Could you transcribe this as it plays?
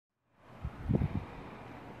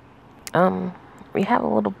Um, we have a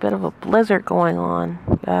little bit of a blizzard going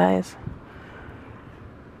on, guys.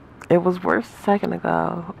 It was worse a second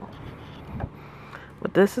ago,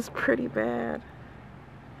 but this is pretty bad.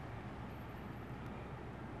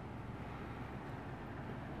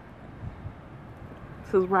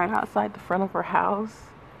 This is right outside the front of our house.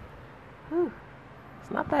 Whew.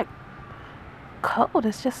 It's not that cold,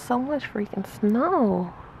 it's just so much freaking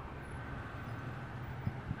snow.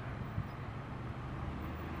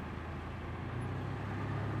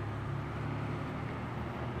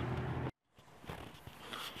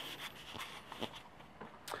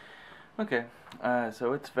 Okay,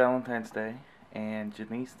 so it's Valentine's Day, and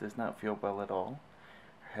Janice does not feel well at all.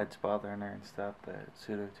 Her head's bothering her and stuff, the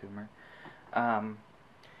pseudo tumor. Um,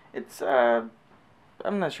 it's, I'm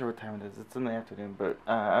not sure what time it is. It's in the afternoon, but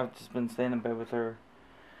I've just been staying in bed with her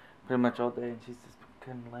pretty much all day, and she's just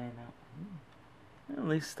been kind of laying out. At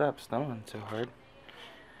least stop snowing so hard.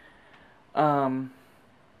 Um,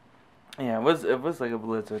 yeah, it was like a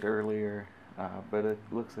blizzard earlier, but it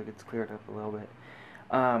looks like it's cleared up a little bit.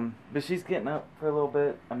 But she's getting up for a little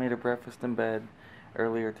bit. I made her breakfast in bed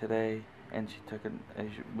earlier today, and she took it.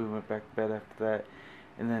 We went back to bed after that,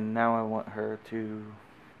 and then now I want her to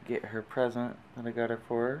get her present that I got her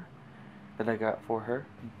for her, that I got for her.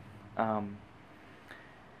 Um,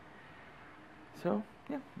 so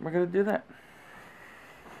yeah, we're gonna do that.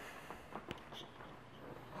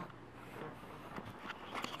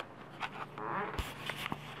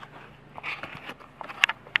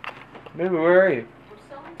 Baby, where are you?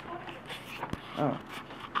 Oh,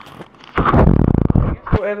 I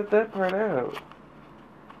guess we'll edit that part out.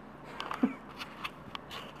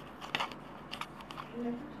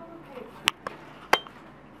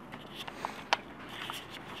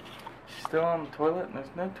 She's still on the toilet, and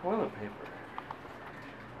there's no toilet paper.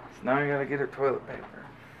 So now I gotta get her toilet paper.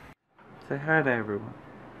 Say hi to everyone.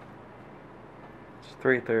 It's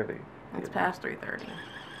 3:30. It's past 3:30.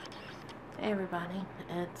 Hey everybody,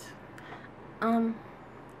 it's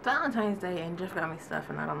Valentine's Day, and Jeff got me stuff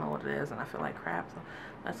and I don't know what it is and I feel like crap, so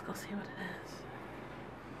let's go see what it is.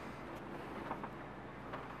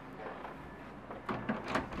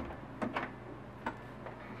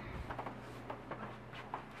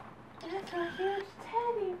 It's a huge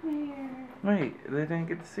teddy bear. Wait, they didn't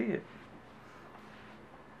get to see it.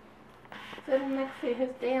 Sitting next to his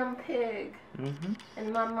damn pig Mm-hmm.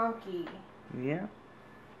 and my monkey. Yeah.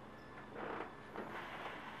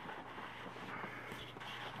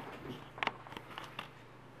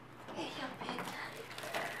 Hey, your big teddy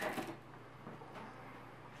bear.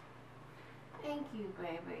 Thank you,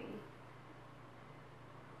 baby.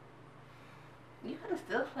 You could have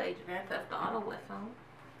still played Grand Theft Auto with him.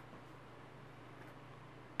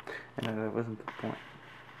 And that wasn't the point.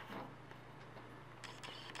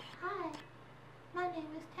 Hi, my name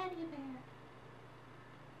is Teddy Bear.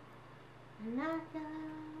 And I love you.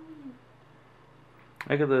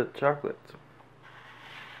 Look at the chocolates.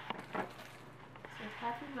 It says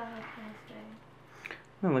Happy Valentine's Day.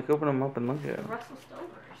 No, like open them up and look at The them. Russell Stovers.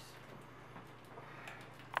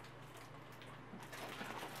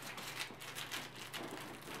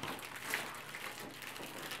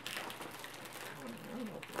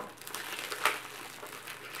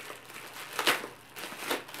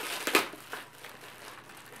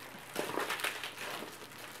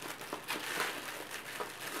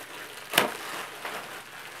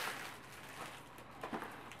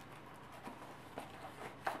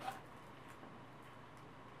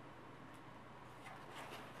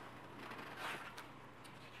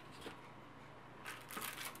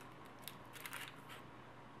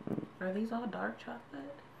 Are these all dark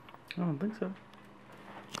chocolate? I don't think so.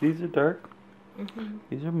 These are dark. Mm-hmm.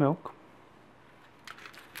 These are milk.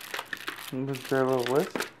 Was there a little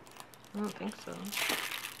list? I don't think so.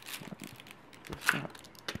 It's not.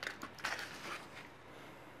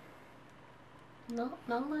 No,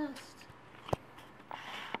 no list.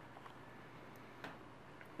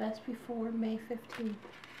 That's before May 15th.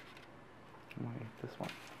 Wait, this one.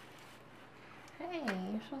 Hey,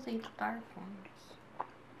 you're supposed to eat the dark ones.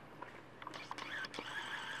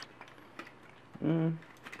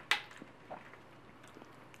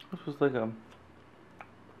 This was like a.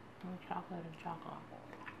 Chocolate and chocolate.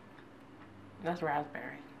 That's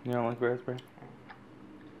raspberry. You don't like raspberry?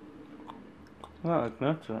 No, like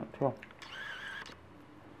nuts in it too.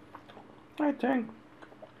 I think.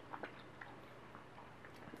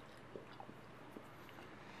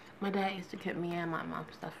 My dad used to get me and my mom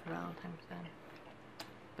stuff for Valentine's Day.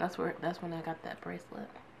 That's when I got that bracelet.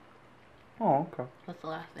 Oh, okay. That's the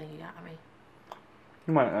last thing he got me.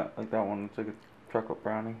 You might not like that one. It's like a chocolate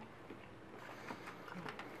brownie.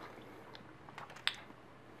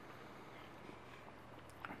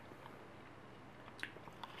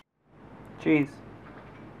 Cheese.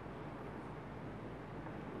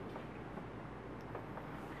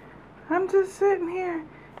 I'm just sitting here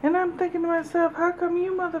and I'm thinking to myself, how come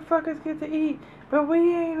you motherfuckers get to eat, but we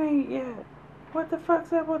ain't ate yet? What the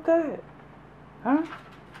fuck's up with that? Huh?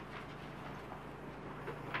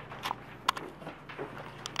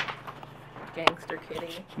 Gangster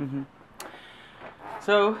kitty.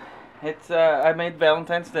 So, it's I made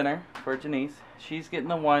Valentine's dinner for Janice. She's getting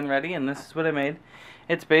the wine ready, and this is what I made.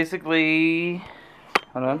 It's basically,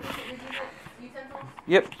 hold on.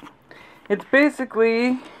 Yep. It's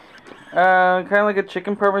basically kind of like a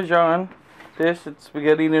chicken parmesan dish. It's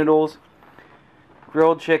spaghetti noodles,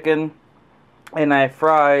 grilled chicken, and I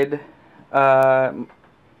fried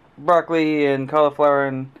broccoli and cauliflower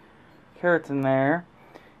and carrots in there,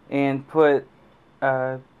 and put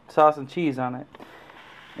sauce and cheese on it.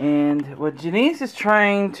 And what Janice is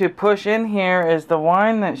trying to push in here is the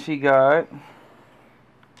wine that she got.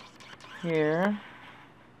 Here.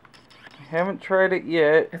 I haven't tried it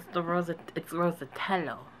yet. It's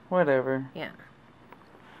Rosatello. Whatever. Yeah.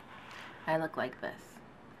 I look like this.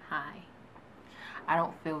 Hi. I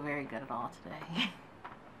don't feel very good at all today.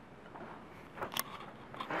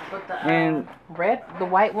 But the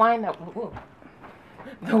white wine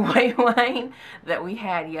that we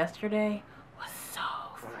had yesterday was so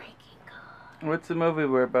freaking good. What's the movie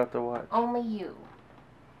we're about to watch? Only You.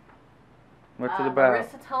 What's it about?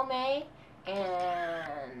 Marissa Tomei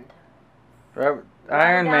and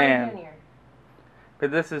Iron Man. Jr.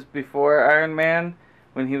 But this is before Iron Man,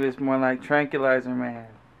 when he was more like Tranquilizer Man.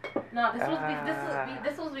 No, this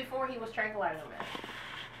was before he was Tranquilizer Man.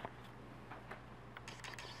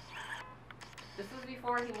 This was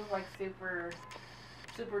before he was like super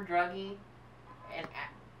druggy, and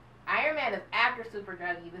Iron Man is after super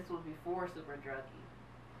druggy. This was before super druggy.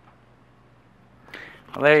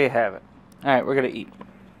 Well, there you have it. All right, we're gonna eat.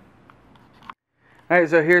 All right,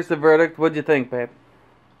 so here's the verdict. What'd you think, babe?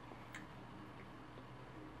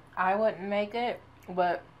 I wouldn't make it,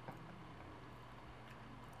 but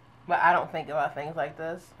I don't think about things like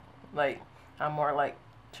this. Like, I'm more like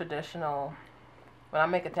traditional. When I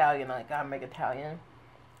make Italian, like, I make Italian.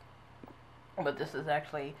 But this is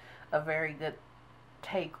actually a very good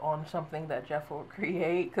take on something that Jeff will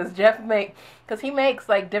create. Because he makes,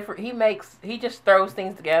 like, different, he just throws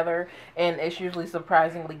things together, and it's usually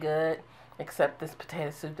surprisingly good. Except this potato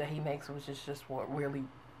soup that he makes, which is just really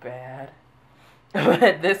bad.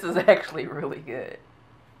 But this is actually really good.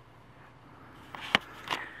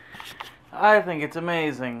 I think it's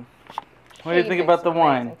amazing. What do you think about the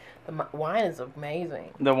wine? The wine is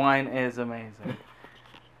amazing. The wine is amazing.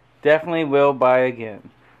 Definitely will buy again.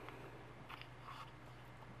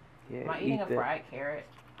 Yeah, Am I eating a fried carrot?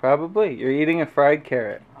 Probably. You're eating a fried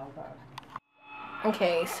carrot.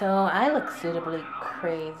 Okay, so I look suitably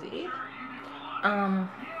crazy. I'm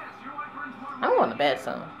going to bed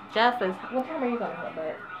soon. Jeff is. What time are you going to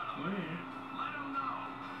bed?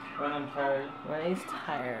 When I'm tired. When he's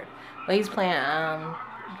tired. Well, he's playing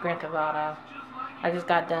Grand Theft Auto. I just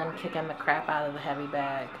got done kicking the crap out of the heavy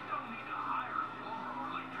bag.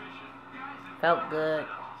 Felt good.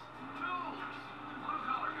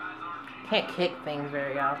 Can't kick things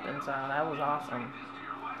very often, so that was awesome.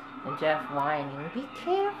 And Jeff whining, be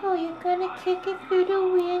careful, you're gonna kick it through the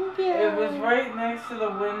window. It was right next to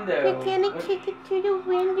the window. You're gonna kick it through the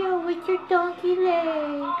window with your donkey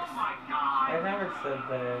legs. I never said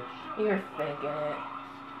that. You're thinking it.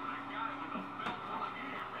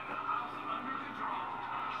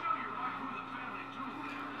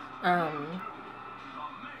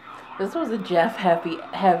 This was a Jeff heavy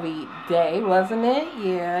day, wasn't it?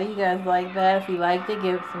 Yeah, you guys like that? If you liked it,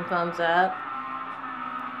 give it some thumbs up.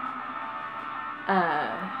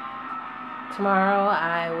 Tomorrow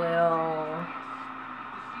I will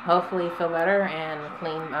hopefully feel better and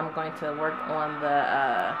clean. I'm going to work on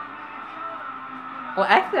the, well,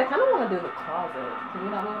 actually, I kind of want to do the closet. Can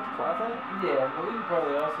you not move the closet? Yeah, but we could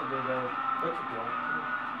probably also do the butcher block.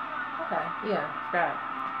 Okay, yeah, right.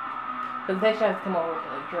 Because they should have to come over to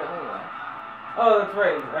the drill anyway. Oh, that's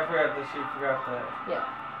right. I forgot that she forgot that. Yeah.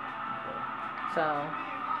 Okay. So,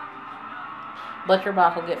 butcher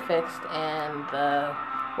box will get fixed, and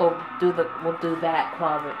we'll do that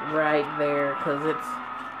closet right there because it's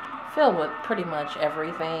filled with pretty much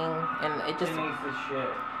everything, and it just needs the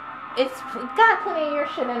shit. It's got plenty of your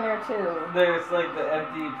shit in there too. There's like the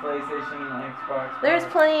empty PlayStation and Xbox. There's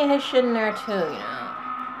plenty of his shit in there too, you know.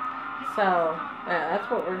 So yeah, that's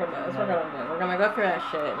what we're gonna do. We're gonna go through that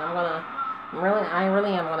shit, and I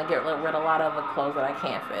really am gonna get rid of a lot of the clothes that I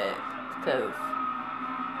can't fit because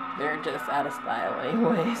they're just out of style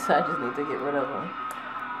anyway. So I just need to get rid of them.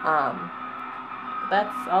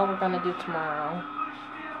 that's all we're gonna do tomorrow.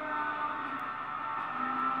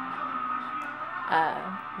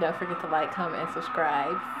 Don't forget to like, comment, and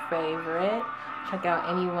subscribe. Favorite. Check out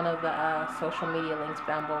any one of the social media links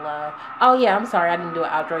down below. Oh yeah, I'm sorry I didn't do an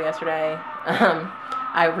outro yesterday.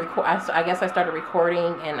 I guess I started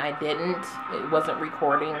recording and I didn't. It wasn't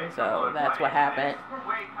recording, so that's what happened.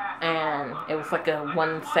 And it was like a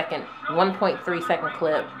 1.3 second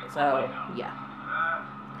clip. So yeah.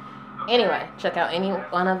 Anyway, check out any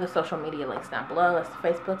one of the social media links down below. That's the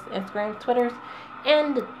Facebooks, Instagram, Twitters,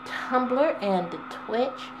 and the Tumblr, and the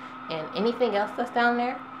Twitch, and anything else that's down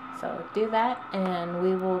there. So do that, and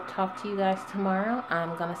we will talk to you guys tomorrow.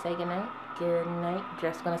 I'm gonna say goodnight. Good night.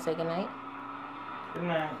 Just gonna say goodnight. Good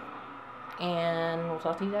night. And we'll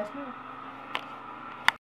talk to you guys tomorrow.